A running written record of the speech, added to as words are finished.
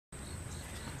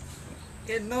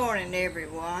Good morning,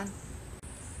 everyone.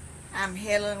 I'm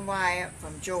Helen Wyatt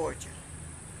from Georgia,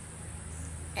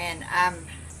 and I'm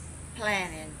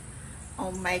planning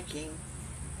on making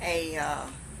a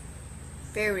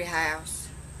fairy house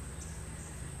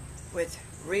with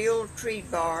real tree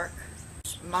bark,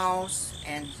 moss,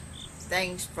 and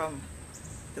things from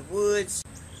the woods.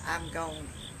 I'm going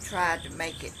to try to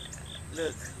make it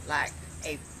look like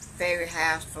a fairy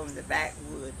house from the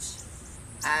backwoods.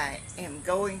 I am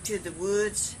going to the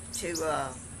woods to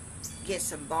get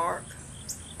some bark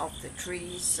off the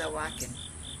trees so I can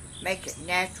make it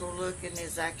natural looking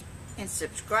as I can. And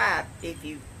subscribe if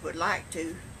you would like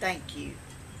to. Thank you.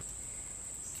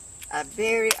 A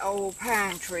very old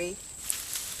pine tree.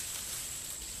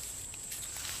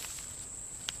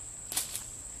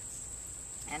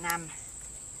 And I'm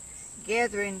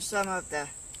gathering some of the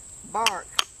bark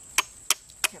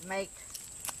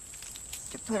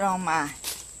to put on my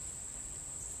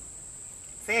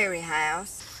fairy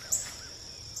house.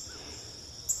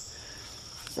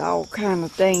 It's all kind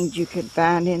of things you can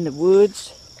find in the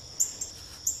woods.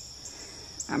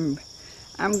 I'm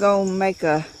gonna make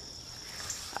a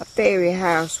fairy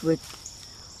house with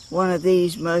one of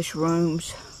these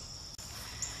mushrooms.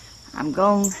 I'm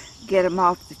gonna get them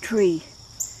off the tree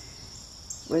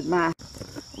with my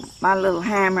little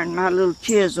hammer and my little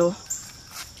chisel.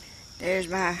 There's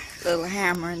my little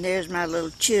hammer and there's my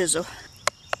little chisel.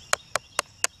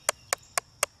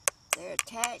 They're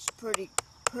attached pretty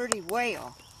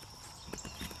well.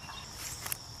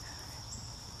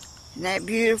 Isn't that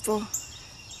beautiful?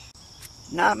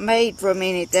 Not made from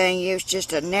anything. It's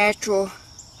just a natural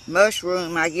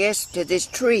mushroom, I guess, to this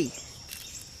tree.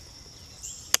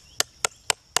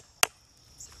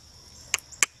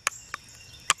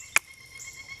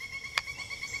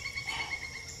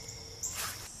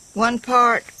 One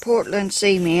part Portland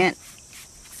cement.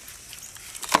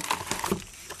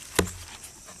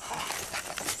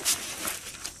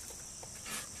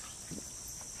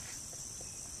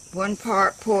 One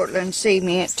part Portland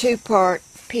cement, 2 part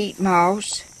peat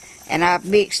moss, and I've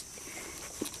mixed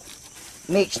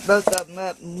both of them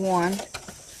up in one.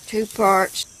 2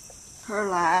 parts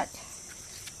perlite.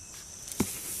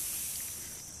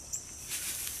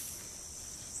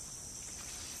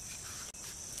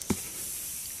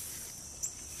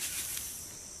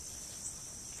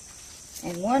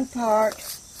 And 1 part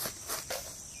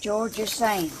Georgia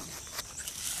sand.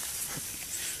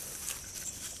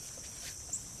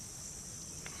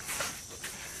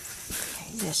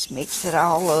 Just mix it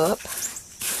all up.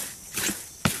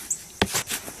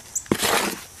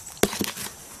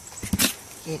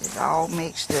 Get it all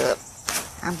mixed up.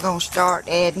 I'm going to start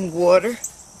adding water.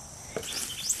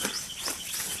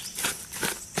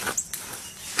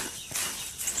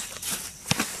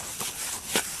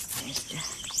 Just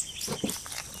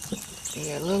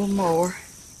be a little more.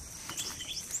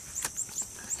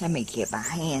 Let me get my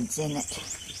hands in it.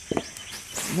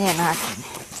 And then I can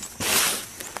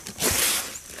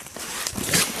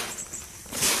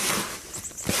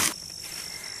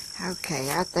okay,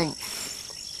 I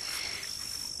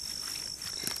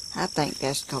think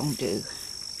that's gonna do.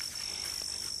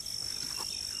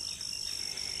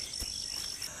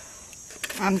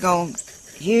 I'm gonna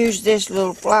use this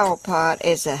little flower pot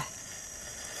as a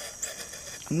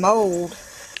mold.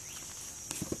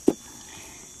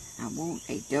 I want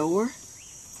a door.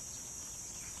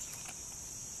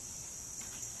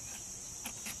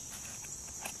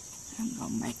 I'm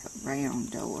gonna make a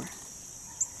round door.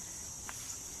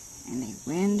 And a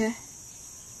window.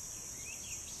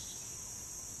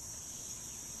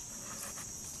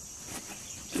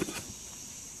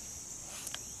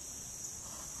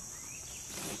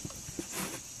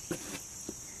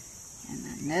 And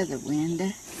another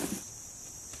window.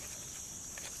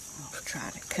 I'll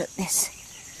try to cut this.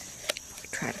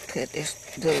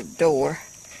 Little door.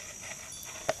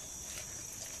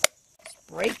 It's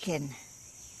breaking.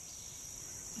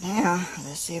 Now,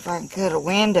 let's see if I can cut a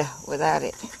window without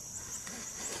it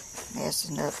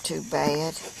messing up too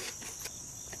bad.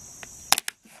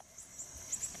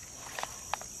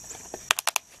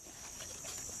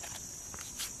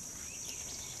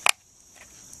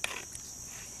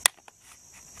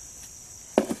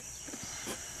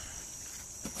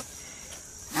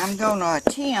 I'm going to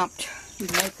attempt to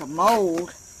make a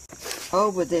mold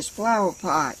over this flower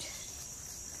pot.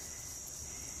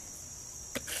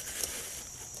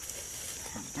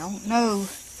 I don't know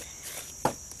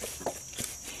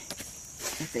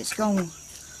if it's going to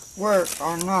work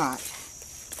or not.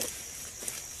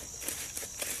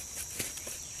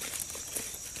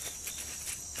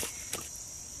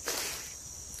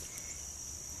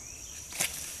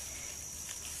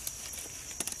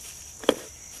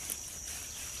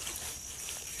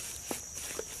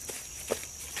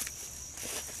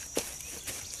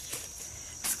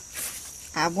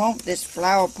 I want this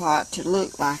flower pot to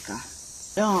look like a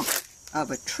stump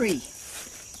of a tree,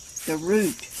 the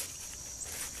root.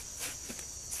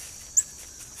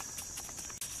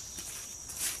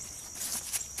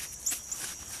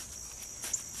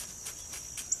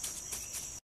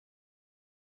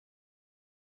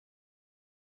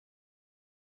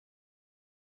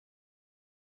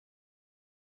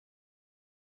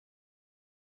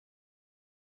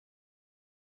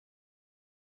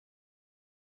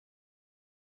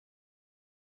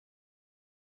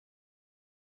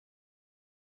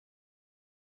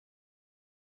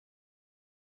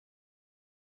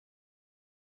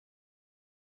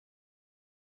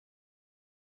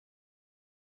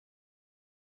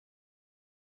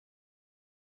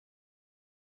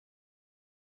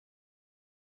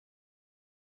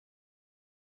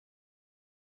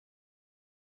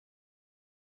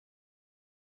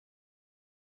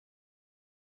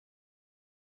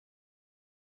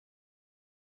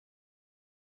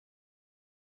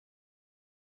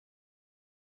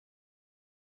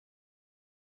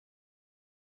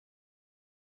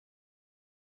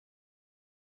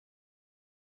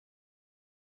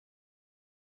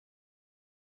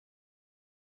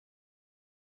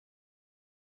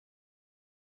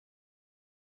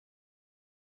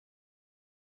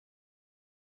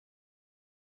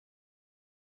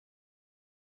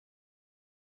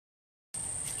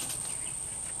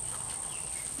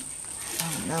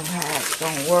 I don't know how it's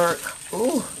going to work.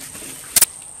 Ooh.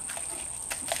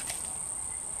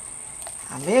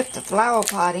 I left the flower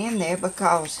pot in there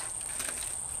because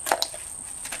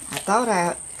I thought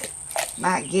I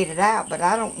might get it out, but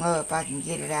I don't know if I can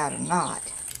get it out or not.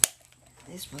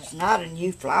 This was not a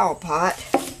new flower pot.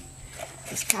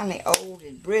 It's kind of old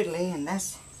and brittly, and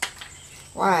that's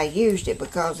why I used it,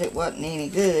 because it wasn't any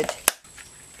good.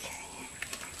 Okay.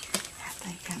 I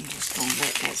think I'm just going to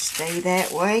let that stay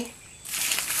that way.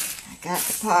 I got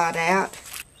the pot out.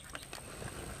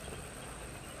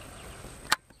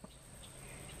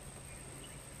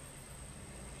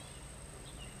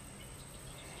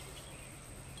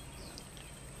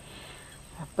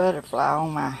 A butterfly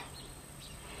on my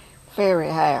fairy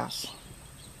house.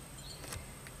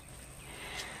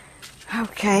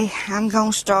 Okay, I'm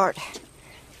going to start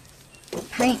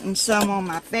painting some on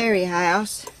my fairy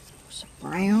house. Some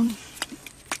brown.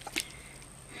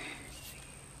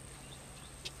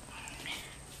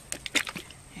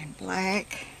 And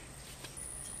black.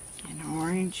 And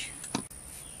orange.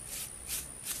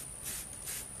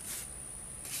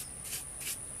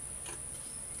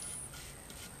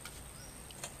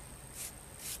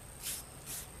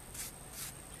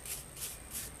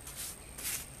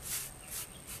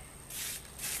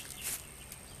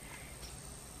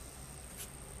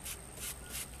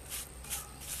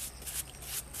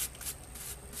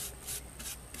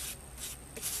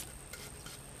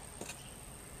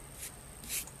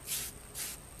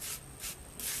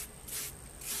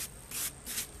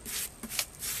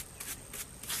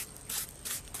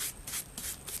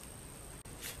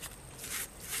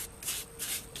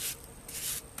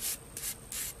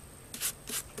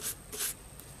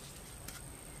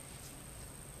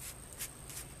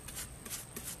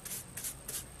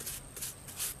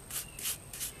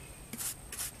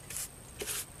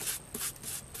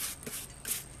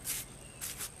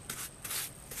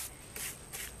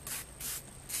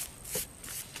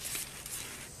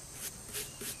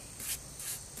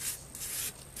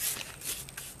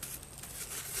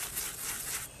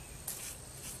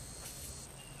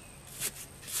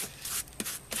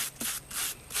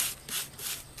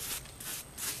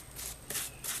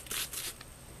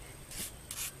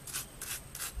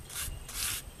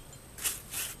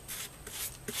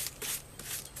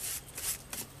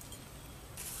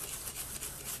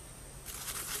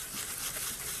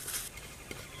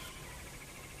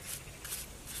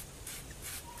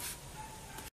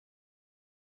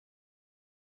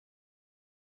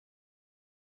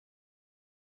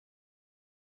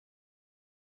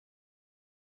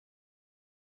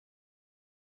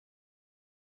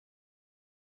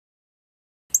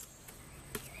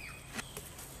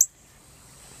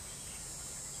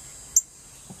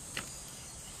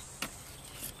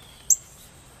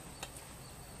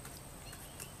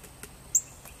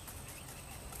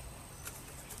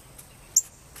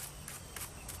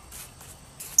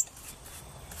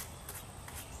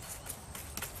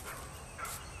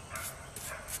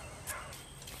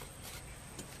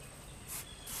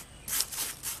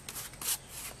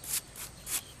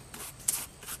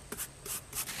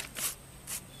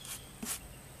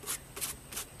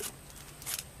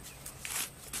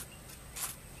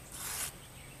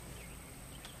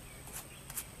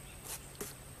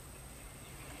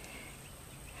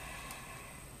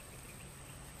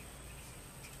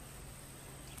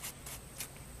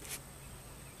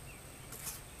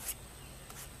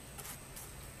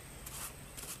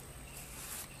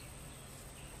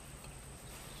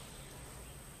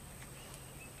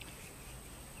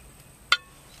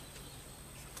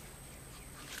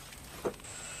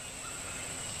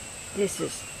 This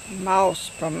is moss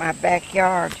from my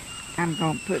backyard. I'm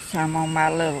going to put some on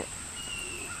my little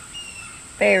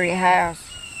fairy house.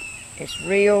 It's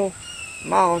real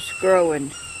moss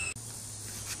growing